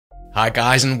Hi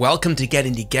guys, and welcome to Get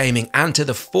Indie Gaming and to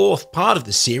the fourth part of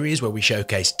the series where we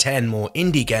showcase 10 more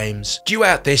indie games due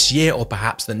out this year or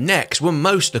perhaps the next we're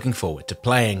most looking forward to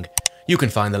playing. You can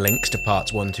find the links to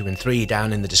parts 1, 2 and 3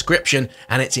 down in the description,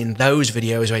 and it's in those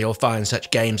videos where you'll find such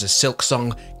games as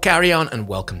Silksong, Carry On and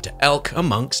Welcome to Elk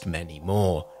amongst many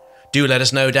more. Do let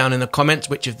us know down in the comments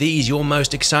which of these you're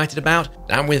most excited about,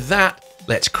 and with that,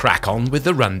 let's crack on with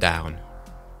the rundown.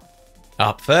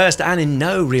 Up first, and in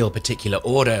no real particular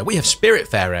order, we have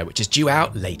Spiritfarer, which is due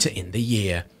out later in the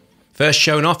year. First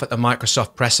shown off at the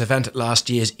Microsoft press event at last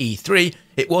year's E3,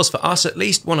 it was for us at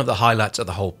least one of the highlights of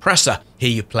the whole presser. Here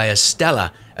you play as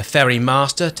Stella, a ferry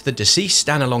master to the deceased,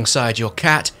 and alongside your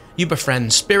cat, you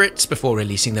befriend spirits before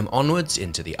releasing them onwards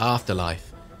into the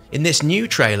afterlife. In this new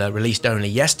trailer, released only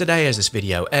yesterday as this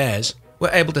video airs, we're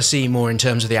able to see more in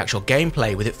terms of the actual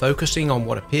gameplay, with it focusing on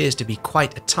what appears to be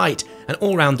quite a tight and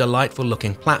all-round delightful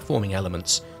looking platforming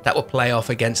elements that will play off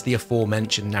against the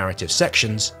aforementioned narrative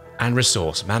sections and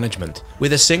resource management.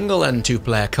 With a single and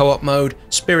two-player co-op mode,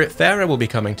 Spiritfarer will be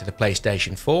coming to the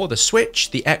PlayStation 4, the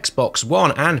Switch, the Xbox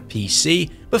One and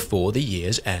PC before the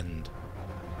year's end.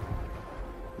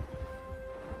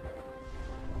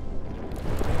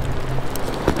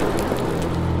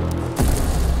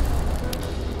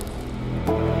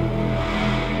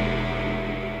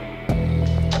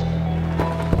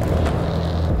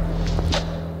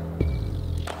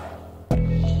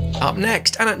 Up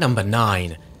next, and at number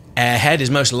 9, Airhead is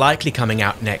most likely coming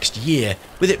out next year,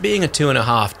 with it being a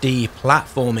 2.5D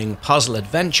platforming puzzle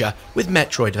adventure with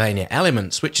Metroidvania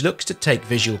elements, which looks to take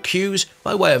visual cues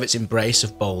by way of its embrace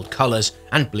of bold colours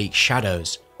and bleak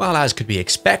shadows. While as could be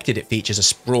expected it features a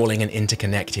sprawling and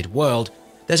interconnected world,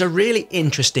 there's a really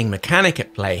interesting mechanic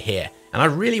at play here, and I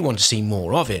really want to see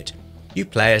more of it. You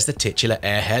play as the titular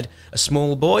Airhead, a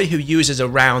small boy who uses a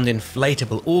round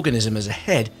inflatable organism as a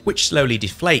head, which slowly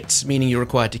deflates, meaning you're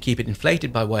required to keep it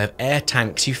inflated by way of air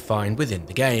tanks you find within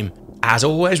the game. As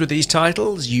always with these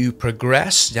titles, you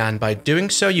progress, and by doing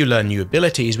so you learn new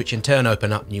abilities which in turn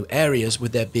open up new areas,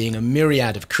 with there being a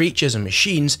myriad of creatures and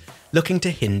machines looking to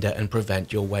hinder and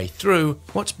prevent your way through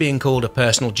what's being called a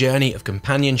personal journey of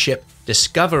companionship,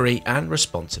 discovery and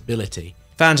responsibility.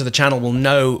 Fans of the channel will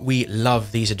know we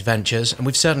love these adventures, and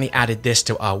we've certainly added this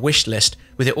to our wish list,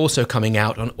 with it also coming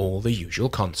out on all the usual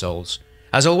consoles.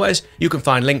 As always, you can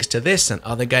find links to this and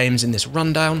other games in this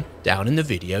rundown down in the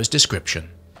video's description.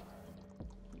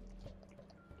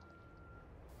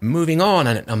 Moving on,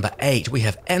 and at number 8 we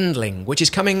have Endling, which is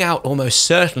coming out almost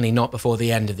certainly not before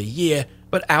the end of the year,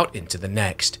 but out into the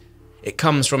next. It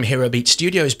comes from Herobeat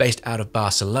Studios based out of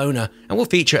Barcelona, and will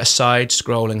feature a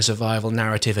side-scrolling survival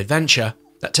narrative adventure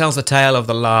that tells the tale of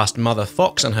the last mother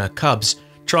fox and her cubs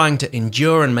trying to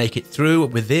endure and make it through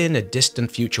within a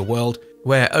distant future world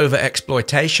where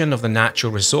overexploitation of the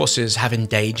natural resources have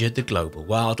endangered the global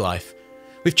wildlife.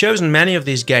 We've chosen many of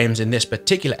these games in this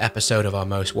particular episode of our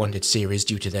Most Wanted series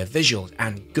due to their visuals,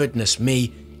 and goodness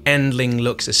me, Endling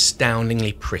looks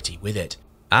astoundingly pretty with it.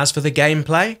 As for the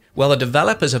gameplay, well, the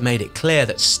developers have made it clear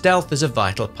that stealth is a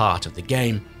vital part of the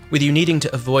game, with you needing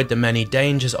to avoid the many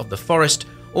dangers of the forest,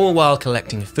 all while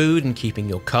collecting food and keeping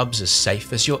your cubs as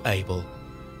safe as you're able.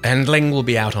 Endling will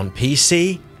be out on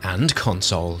PC and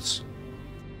consoles.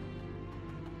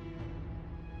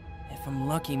 If I'm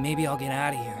lucky, maybe I'll get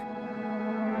out of here.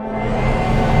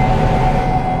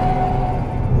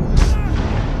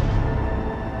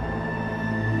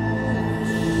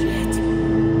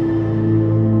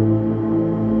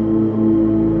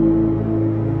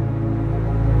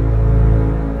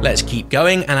 Let's keep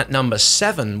going, and at number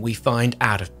 7 we find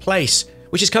Out of Place,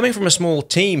 which is coming from a small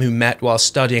team who met while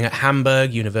studying at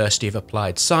Hamburg University of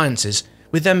Applied Sciences,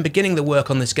 with them beginning the work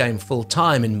on this game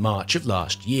full-time in March of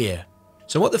last year.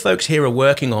 So what the folks here are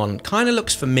working on kinda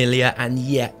looks familiar and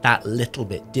yet that little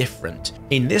bit different.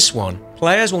 In this one,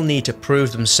 players will need to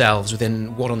prove themselves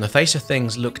within what on the face of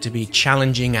things look to be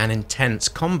challenging and intense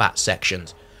combat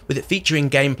sections, with it featuring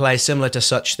gameplay similar to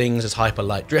such things as Hyper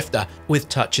Light Drifter, with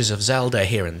touches of Zelda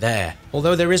here and there.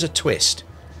 Although there is a twist.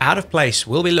 Out of Place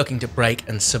will be looking to break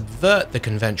and subvert the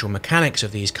conventional mechanics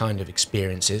of these kind of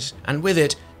experiences, and with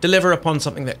it, deliver upon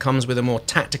something that comes with a more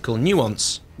tactical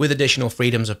nuance, with additional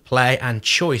freedoms of play and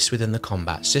choice within the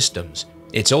combat systems.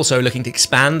 It's also looking to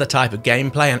expand the type of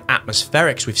gameplay and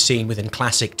atmospherics we've seen within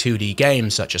classic 2D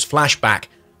games such as Flashback,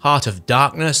 Heart of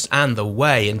Darkness, and The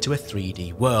Way into a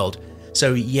 3D world.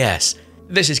 So yes,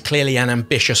 this is clearly an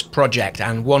ambitious project,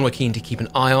 and one we're keen to keep an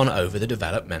eye on over the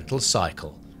developmental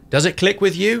cycle. Does it click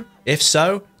with you? If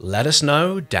so, let us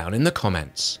know down in the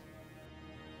comments.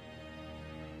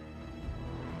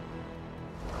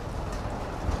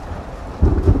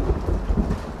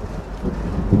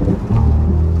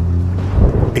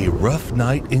 rough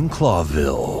night in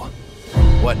Clawville.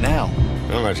 What now?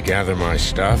 Well, let's gather my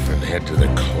stuff and head to the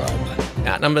club.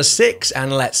 At number 6,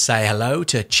 and let's say hello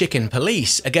to Chicken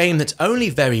Police, a game that's only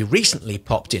very recently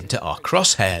popped into our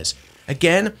crosshairs.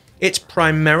 Again, it's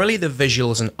primarily the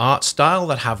visuals and art style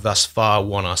that have thus far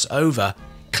won us over,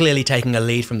 clearly taking a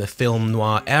lead from the film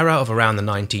noir era of around the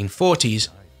 1940s,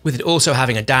 with it also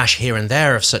having a dash here and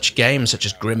there of such games such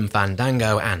as Grim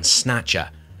Fandango and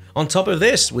Snatcher. On top of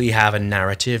this, we have a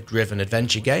narrative-driven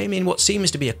adventure game in what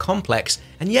seems to be a complex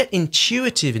and yet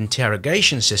intuitive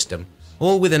interrogation system,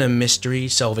 all within a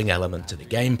mystery-solving element to the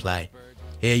gameplay.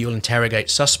 Here you'll interrogate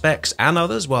suspects and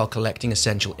others while collecting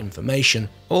essential information,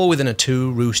 all within a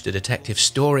two-rooster detective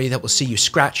story that will see you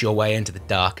scratch your way into the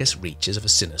darkest reaches of a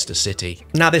sinister city.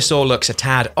 Now this all looks a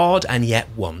tad odd and yet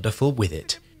wonderful with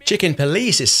it. Chicken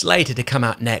Police is slated to come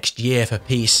out next year for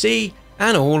PC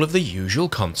and all of the usual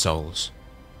consoles.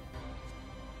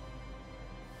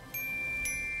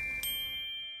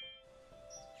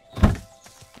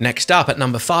 Next up at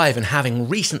number 5, and having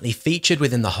recently featured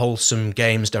within the Wholesome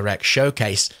Games Direct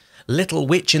showcase, Little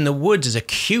Witch in the Woods is a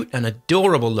cute and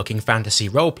adorable looking fantasy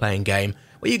role-playing game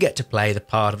where you get to play the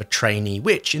part of a trainee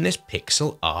witch in this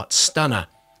pixel art stunner.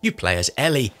 You play as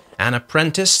Ellie, an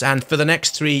apprentice, and for the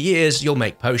next 3 years you'll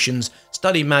make potions,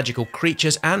 study magical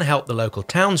creatures and help the local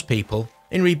townspeople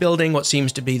in rebuilding what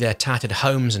seems to be their tattered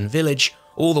homes and village,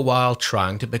 all the while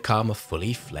trying to become a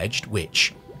fully fledged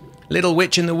witch. Little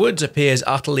Witch in the Woods appears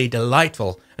utterly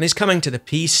delightful and is coming to the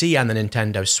PC and the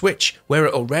Nintendo Switch, where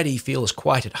it already feels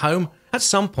quite at home, at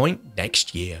some point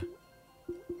next year.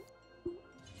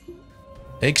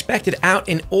 Expected out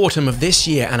in autumn of this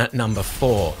year, and at number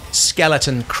 4,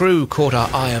 Skeleton Crew caught our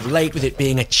eye of late with it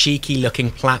being a cheeky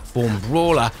looking platform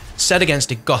brawler set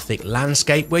against a gothic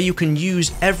landscape where you can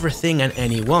use everything and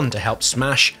anyone to help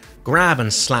smash, grab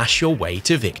and slash your way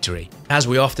to victory. As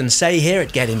we often say here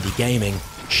at Get Indie Gaming,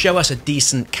 show us a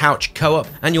decent couch co-op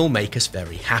and you'll make us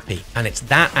very happy. And it's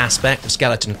that aspect of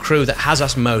Skeleton Crew that has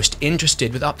us most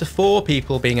interested, with up to 4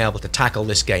 people being able to tackle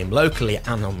this game locally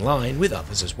and online with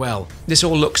others as well. This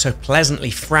all looks so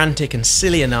pleasantly frantic and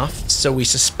silly enough, so we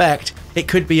suspect it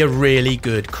could be a really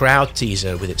good crowd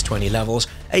teaser with its 20 levels,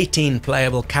 18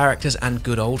 playable characters and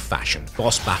good old-fashioned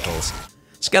boss battles.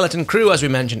 Skeleton Crew, as we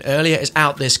mentioned earlier, is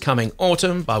out this coming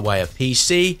autumn by way of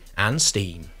PC and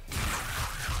Steam.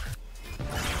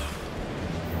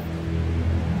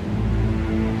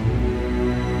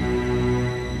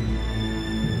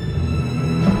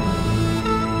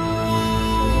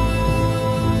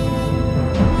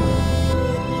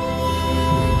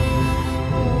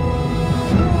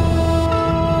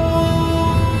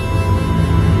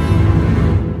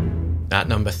 At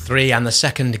number 3, and the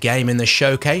second game in the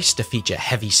showcase to feature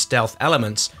heavy stealth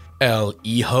elements, El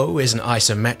Hijo is an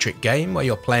isometric game where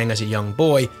you're playing as a young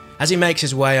boy as he makes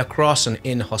his way across an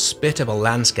inhospitable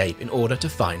landscape in order to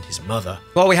find his mother.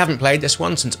 While we haven't played this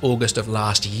one since August of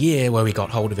last year, where we got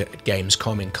hold of it at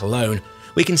Gamescom in Cologne,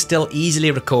 we can still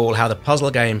easily recall how the puzzle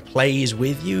game plays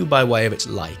with you by way of its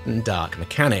light and dark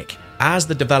mechanic. As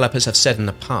the developers have said in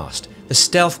the past, the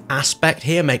stealth aspect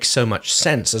here makes so much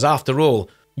sense, as after all,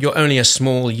 you're only a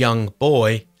small young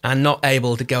boy and not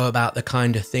able to go about the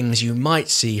kind of things you might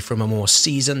see from a more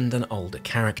seasoned and older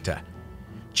character.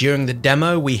 During the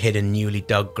demo, we hid in newly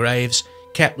dug graves,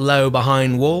 kept low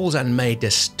behind walls and made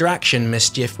distraction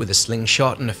mischief with a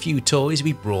slingshot and a few toys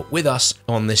we brought with us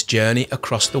on this journey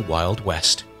across the Wild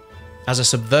West. As a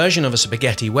subversion of a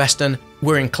spaghetti western,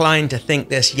 we're inclined to think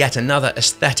this yet another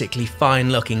aesthetically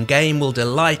fine-looking game will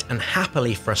delight and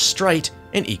happily frustrate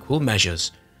in equal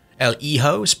measures. El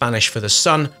Hijo, Spanish for the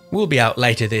sun, will be out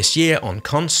later this year on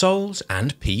consoles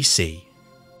and PC.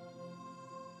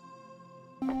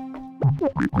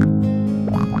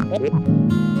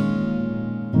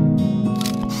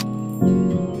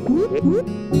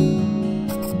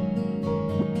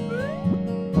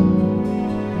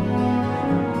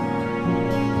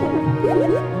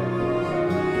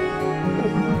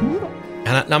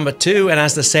 And at number 2, and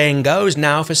as the saying goes,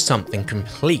 now for something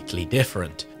completely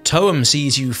different. Toem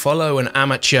sees you follow an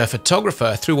amateur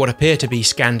photographer through what appear to be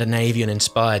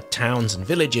Scandinavian-inspired towns and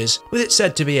villages, with it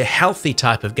said to be a healthy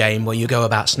type of game where you go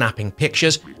about snapping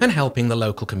pictures and helping the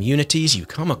local communities you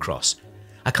come across.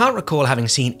 I can't recall having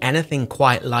seen anything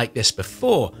quite like this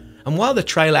before, and while the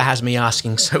trailer has me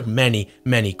asking so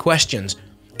many questions,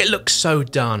 it looks so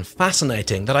darn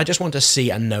fascinating that I just want to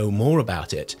see and know more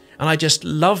about it. And I just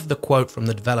love the quote from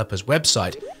the developer's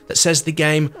website that says the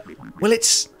game, well,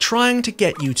 it's trying to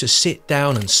get you to sit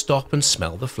down and stop and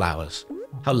smell the flowers.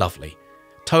 How lovely.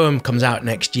 Toem comes out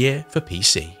next year for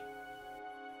PC.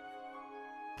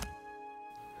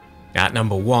 At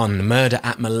number 1, Murder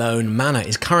at Malone Manor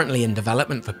is currently in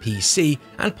development for PC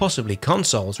and possibly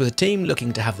consoles, with a team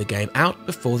looking to have the game out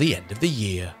before the end of the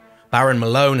year. Baron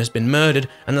Malone has been murdered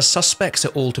and the suspects are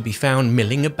all to be found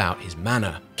milling about his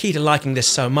manor. Key to liking this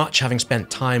so much, having spent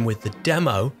time with the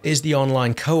demo, is the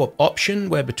online co-op option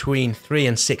where between 3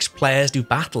 and 6 players do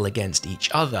battle against each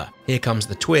other. Here comes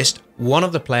the twist: one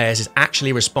of the players is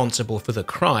actually responsible for the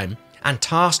crime and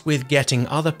tasked with getting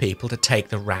other people to take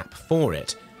the rap for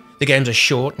it. The games are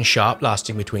short and sharp,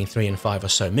 lasting between 3 and 5 or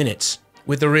so minutes.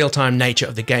 With the real-time nature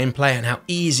of the gameplay and how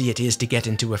easy it is to get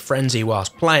into a frenzy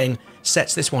whilst playing,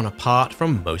 sets this one apart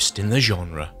from most in the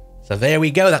genre. So there we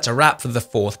go, that's a wrap for the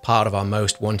 4th part of our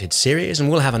Most Wanted series, and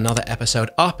we'll have another episode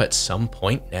up at some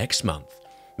point next month.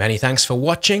 Many thanks for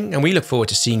watching, and we look forward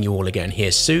to seeing you all again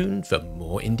here soon for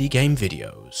more indie game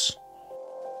videos.